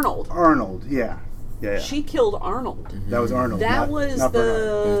programmed... Arnold. Arnold, yeah. She killed Arnold. Mm-hmm. That was Arnold. That was not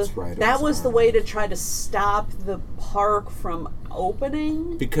Bernard. That's right, that was the way to try to stop the park from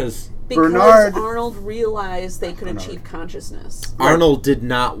opening. Because Arnold realized they could achieve consciousness. Arnold did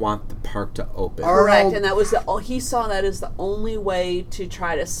not want the park to open. Correct, and that was he saw that as the only way to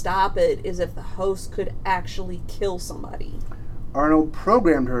try to stop it is if the host could actually kill somebody. Arnold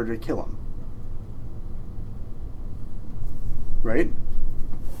programmed her to kill him. Right?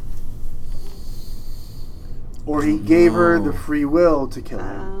 Or he gave her the free will to kill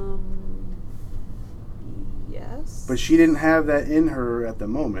him. Yes. But she didn't have that in her at the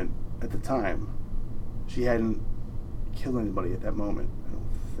moment, at the time. She hadn't killed anybody at that moment, I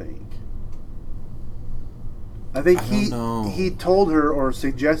don't think. I think he told her or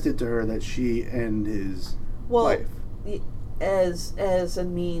suggested to her that she end his life. As a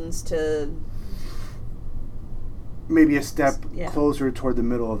means to maybe a step closer toward the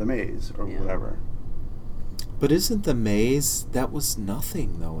middle of the maze or whatever. But isn't the maze, that was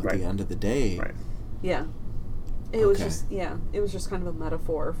nothing though at the end of the day. Right. Yeah. It was just it was just kind of a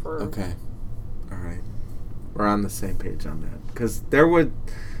metaphor for Okay. All right. We're on the same page on that. Because there would,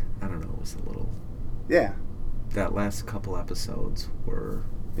 I don't know, it was a little... Yeah. That last couple episodes were...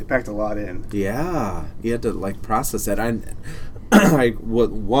 They packed a lot in. Yeah. You had to, process that.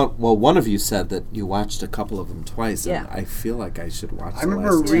 One of you said that you watched a couple of them twice, and I feel like I should watch I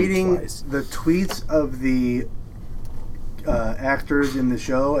remember reading the tweets of the actors in the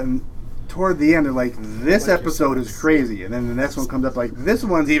show, and toward the end, they're like, this episode is crazy. And then the next one comes up like, this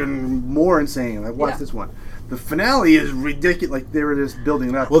one's even more insane. Like, watch this one. The finale is ridiculous. Like, they were just building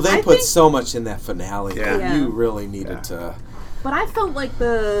it up. Well, they put so much in that finale that you really needed to... But I felt like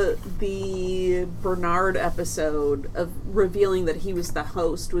the Bernard episode of revealing that he was the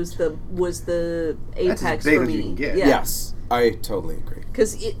host was the apex That's as big for as me. you can get. Yeah. Yes, I totally agree.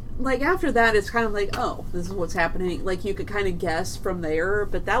 Because after that, it's kind of like, oh, this is what's happening. Like you could kind of guess from there,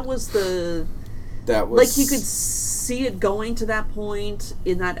 but that was like you could see it going to that point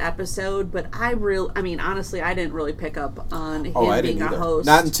in that episode. But honestly, I didn't really pick up on him being a host.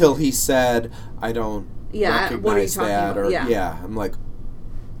 Not until he said, "I don't." Recognize that, or I'm like,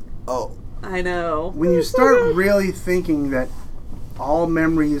 oh, I know. When you start really thinking that all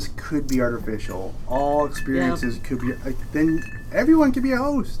memories could be artificial, all experiences could be, then everyone could be a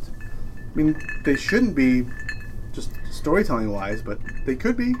host. I mean, they shouldn't be, just storytelling wise, but they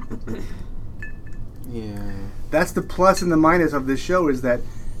could be. Yeah. That's the plus and the minus of this show is that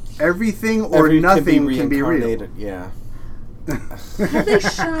everything or nothing can be real. Yeah. Have they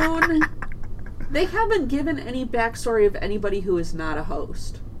shown? They haven't given any backstory of anybody who is not a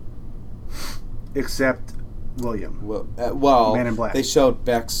host. Except William. Well, Man in Black. They showed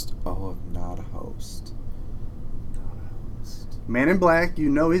not a host. Man in Black, you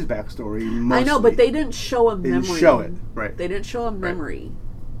know his backstory mostly. I know, but they didn't show a memory. They didn't show it, right. They didn't show a memory.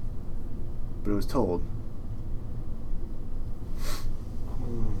 But it was told.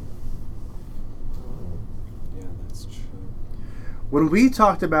 When we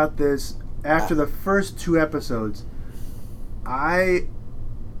talked about this after the first 2 episodes, I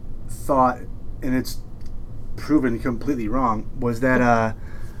thought, and it's proven completely wrong, was that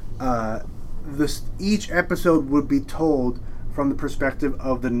each episode would be told from the perspective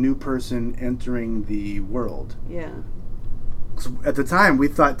of the new person entering the world. Yeah. So at the time, we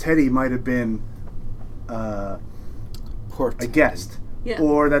thought Teddy might have been a guest. Yeah.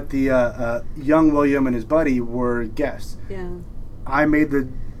 Or that the young William and his buddy were guests. Yeah. I made the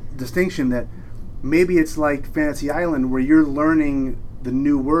distinction that maybe it's like Fantasy Island, where you're learning the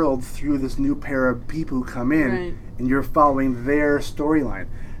new world through this new pair of people who come in, right. and you're following their storyline.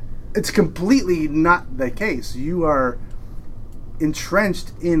 It's completely not the case. You are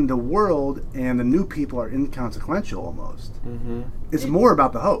entrenched in the world, and the new people are inconsequential almost. Mm-hmm. It's more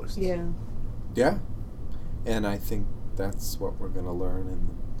about the host. Yeah. Yeah. And I think that's what we're going to learn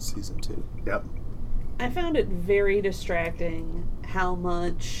in season 2. Yep. I found it very distracting how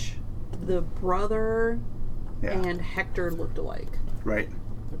much the brother and Hector looked alike. Right.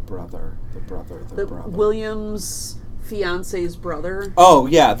 The brother. William's fiance's brother. Oh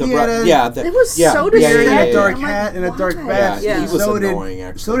yeah, the brother. Yeah, it was so distracting. And a dark hat and a dark vest. Yeah, he was annoying.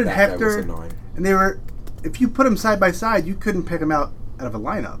 Actually, so did Hector. Was annoying. And they were, if you put them side by side, you couldn't pick them out of a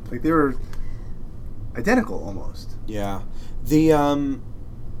lineup. Like they were identical almost. Yeah, the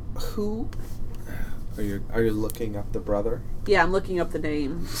who are you looking up the brother? Yeah, I'm looking up the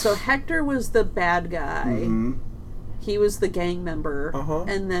name. So Hector was the bad guy. Mm-hmm. He was the gang member. Uh-huh.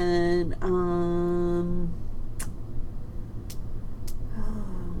 And then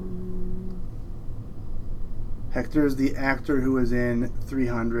Hector is the actor who was in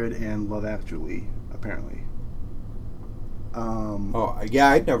 300 and Love Actually, apparently.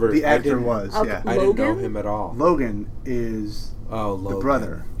 I never. The actor was. Yeah, I didn't know him at all. Logan is the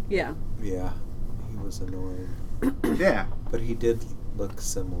brother. Yeah. Yeah, he was annoying. Yeah, but he did look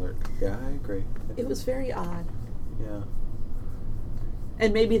similar. Yeah, I agree. It was very odd. Yeah.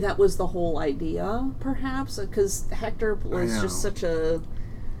 And maybe that was the whole idea, perhaps, because Hector was just such a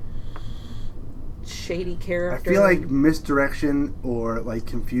shady character. I feel like misdirection or like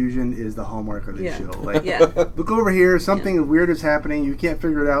confusion is the hallmark of this show. Like, look over here, something weird is happening, you can't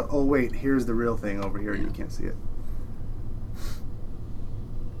figure it out. Oh wait, here's the real thing over here. You can't see it.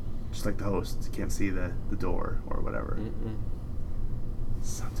 Just like the host, you can't see the door or whatever. Mm-mm.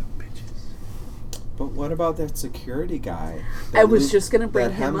 Sons of bitches. But what about that security guy? I was just going to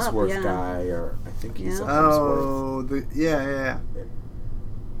bring him up. That Hemsworth guy, or I think he's a Oh, Hemsworth. yeah.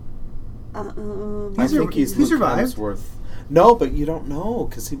 I think he's Luke Hemsworth. No, but you don't know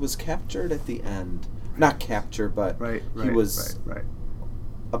because he was captured at the end. Not captured, but he was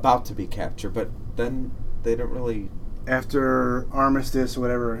about to be captured. But then they don't really. After Armistice or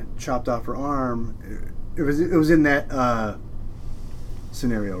whatever chopped off her arm, it was in that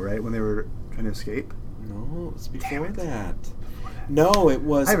scenario, right, when they were trying to escape. No, it was before that. No, it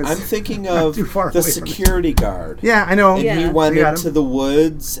was. I'm thinking of the security guard. Yeah, I know. And he went into the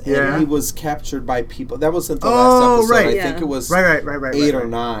woods, and he was captured by people. That wasn't the last episode. I think it was 8 or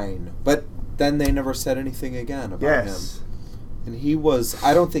 9. But then they never said anything again about him. And he was.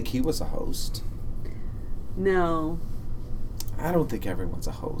 I don't think he was a host. No. I don't think everyone's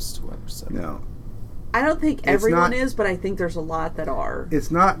a host. Whoever said that. No. I don't think everyone is, but I think there's a lot that are.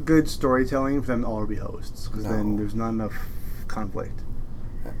 It's not good storytelling for them to all be hosts, because then there's not enough conflict.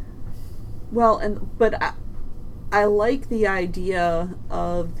 Well, but I like the idea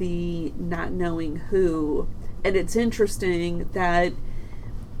of the not knowing who, and it's interesting that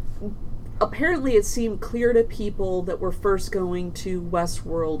apparently it seemed clear to people that were first going to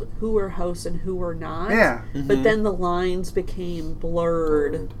Westworld who were hosts and who were not. Yeah. Mm-hmm. But then the lines became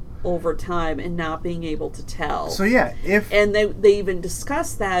blurred over time and not being able to tell. So yeah, and they even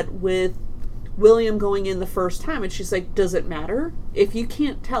discussed that with William going in the first time, and she's like, does it matter? If you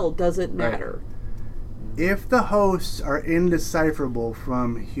can't tell, does it matter? If the hosts are indecipherable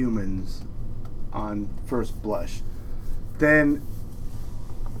from humans on first blush, then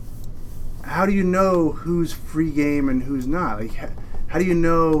how do you know who's free game and who's not? Like, how do you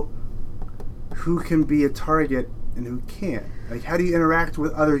know who can be a target and who can't? Like, how do you interact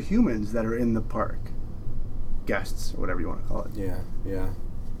with other humans that are in the park? Guests, or whatever you want to call it. Yeah.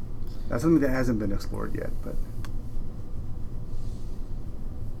 That's something that hasn't been explored yet, but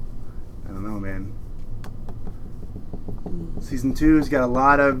I don't know, man. Season 2's got a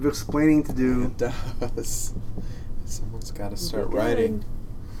lot of explaining to do. It does. Someone's got to start writing.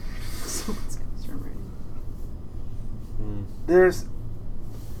 Someone's got to start writing. There's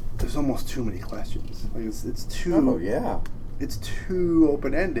almost too many questions. Like it's too. Oh yeah. It's too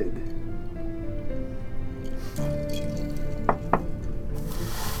open-ended.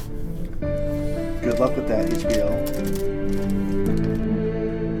 Good luck with that, HBO.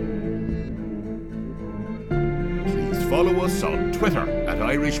 Please follow us on Twitter at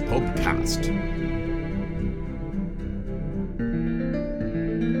IrishPubCast.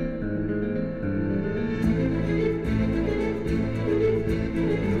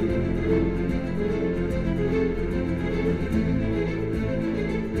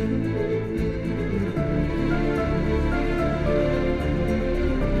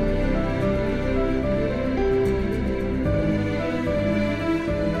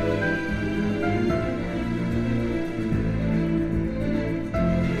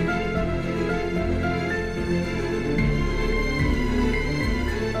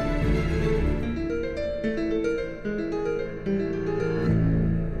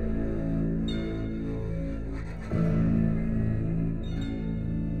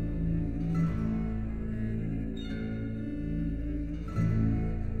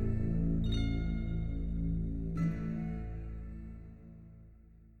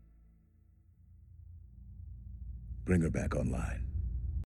 Bring her back online.